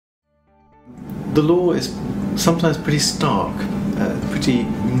The law is sometimes pretty stark, pretty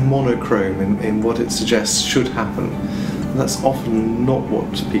monochrome in what it suggests should happen. And that's often not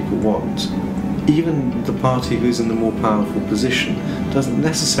what people want. Even the party who's in the more powerful position doesn't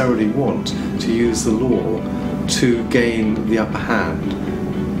necessarily want to use the law to gain the upper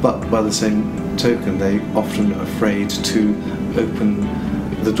hand, but by the same token they often are afraid to open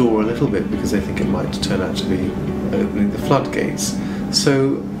the door a little bit because they think it might turn out to be opening the floodgates.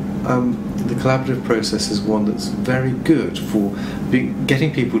 So the collaborative process is one that's very good for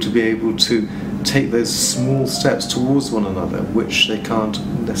getting people to be able to take those small steps towards one another, which they can't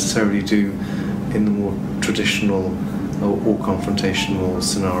necessarily do in the more traditional or confrontational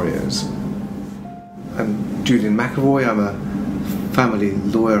scenarios. I'm Julian McEvoy. I'm a family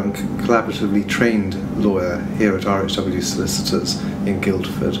lawyer and collaboratively trained lawyer here at RHW Solicitors in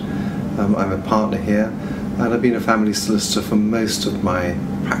Guildford. I'm a partner here, and I've been a family solicitor for most of my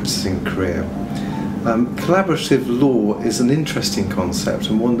practicing career. Collaborative law is an interesting concept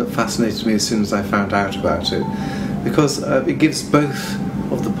and one that fascinated me as soon as I found out about it, because it gives both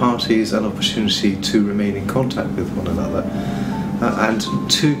of the parties an opportunity to remain in contact with one another and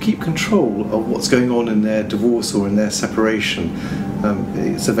to keep control of what's going on in their divorce or in their separation.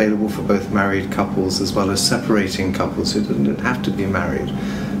 It's available for both married couples as well as separating couples who don't have to be married.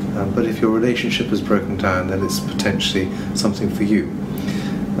 But if your relationship has broken down, then it's potentially something for you.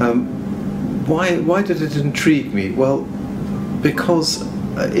 Why did it intrigue me? Well, because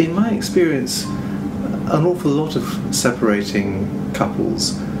in my experience, an awful lot of separating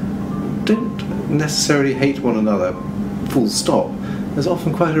couples don't necessarily hate one another, full stop. There's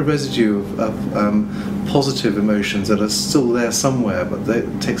often quite a residue of positive emotions that are still there somewhere, but they've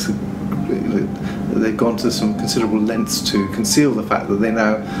gone to some considerable lengths to conceal the fact that they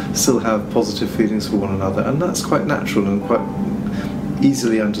now still have positive feelings for one another, and that's quite natural and quite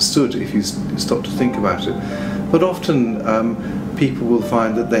easily understood if you stop to think about it. But often people will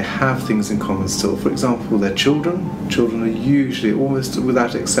find that they have things in common still. For example, their children. Children are usually, almost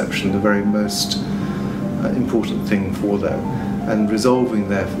without exception, the very most important thing for them, and resolving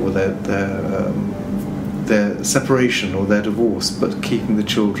therefore their separation or their divorce, but keeping the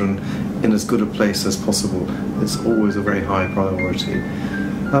children in as good a place as possible is always a very high priority.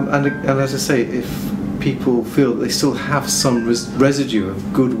 And as I say, if people feel that they still have some residue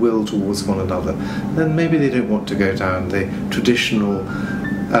of goodwill towards one another, then maybe they don't want to go down the traditional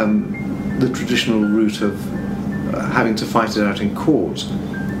route of having to fight it out in court,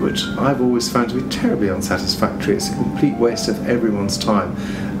 which I've always found to be terribly unsatisfactory. It's a complete waste of everyone's time,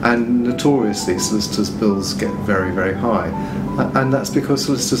 and notoriously solicitors' bills get very, very high, and that's because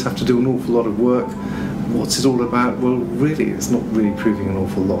solicitors have to do an awful lot of work. What's it all about? Well, really, it's not really proving an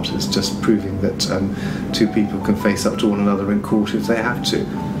awful lot. It's just proving that two people can face up to one another in court if they have to.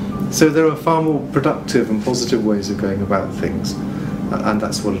 So there are far more productive and positive ways of going about things, and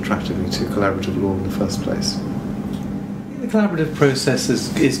that's what attracted me to collaborative law in the first place. The collaborative process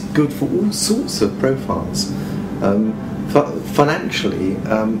is good for all sorts of profiles. Financially,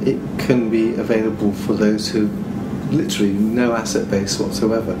 it can be available for those who literally no asset base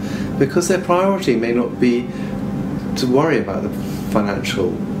whatsoever, because their priority may not be to worry about the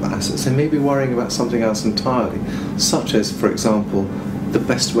financial assets. They may be worrying about something else entirely, such as, for example, the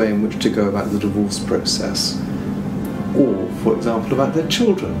best way in which to go about the divorce process, or, for example, about their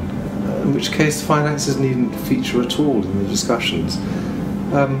children, in which case finances needn't feature at all in the discussions.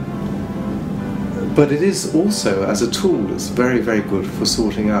 But it is also, as a tool, it's very, very good for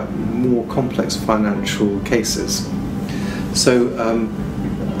sorting out more complex financial cases. So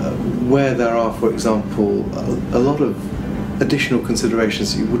where there are, for example, a lot of additional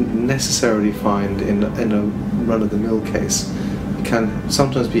considerations that you wouldn't necessarily find in a run-of-the-mill case, it can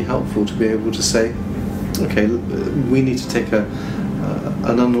sometimes be helpful to be able to say, okay, we need to take an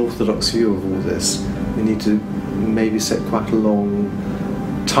unorthodox view of all this. We need to maybe set quite a long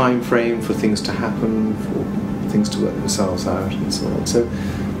time frame for things to happen, for things to work themselves out, and so on. So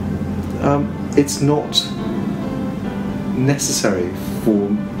it's not necessary for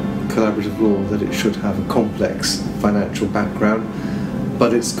collaborative law that it should have a complex financial background,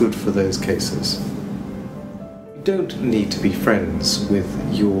 but it's good for those cases. You don't need to be friends with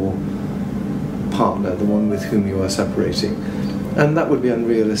your partner, the one with whom you are separating, and that would be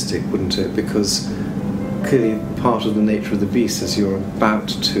unrealistic, wouldn't it? Because clearly part of the nature of the beast is you're about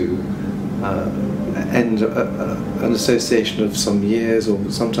to end an association of some years or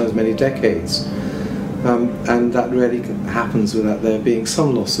sometimes many decades, and that rarely happens without there being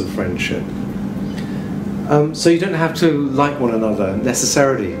some loss of friendship. So you don't have to like one another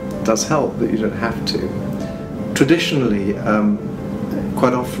necessarily. It does help, but you don't have to. Traditionally,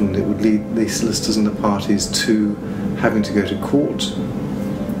 quite often it would lead the solicitors and the parties to having to go to court,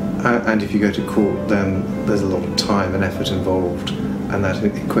 and if you go to court then there's a lot of time and effort involved, and that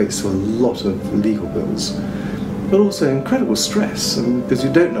equates to a lot of legal bills, but also incredible stress, because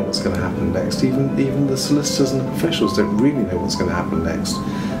you don't know what's going to happen next. Even the solicitors and the professionals don't really know what's going to happen next.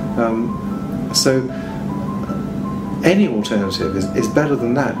 So any alternative is better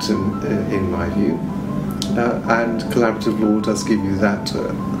than that in my view, and collaborative law does give you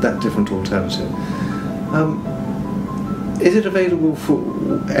that different alternative. Is it available for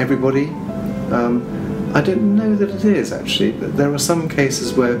everybody? I don't know that it is, actually, but there are some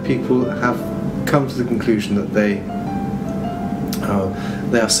cases where people have come to the conclusion that they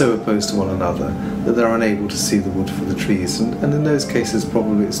are so opposed to one another that they're unable to see the wood for the trees, and in those cases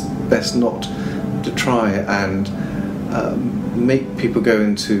probably it's best not to try and make people go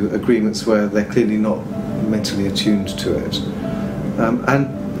into agreements where they're clearly not mentally attuned to it. And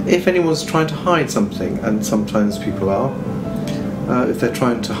if anyone's trying to hide something, and sometimes people are, if they're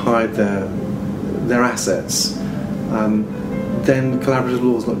trying to hide their assets, then collaborative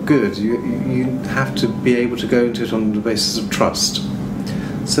law is not good. You have to be able to go into it on the basis of trust.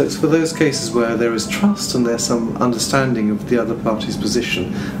 So it's for those cases where there is trust and there's some understanding of the other party's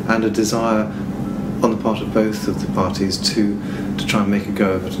position and a desire on the part of both of the parties to try and make a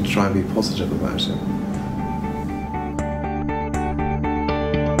go of it and to try and be positive about it.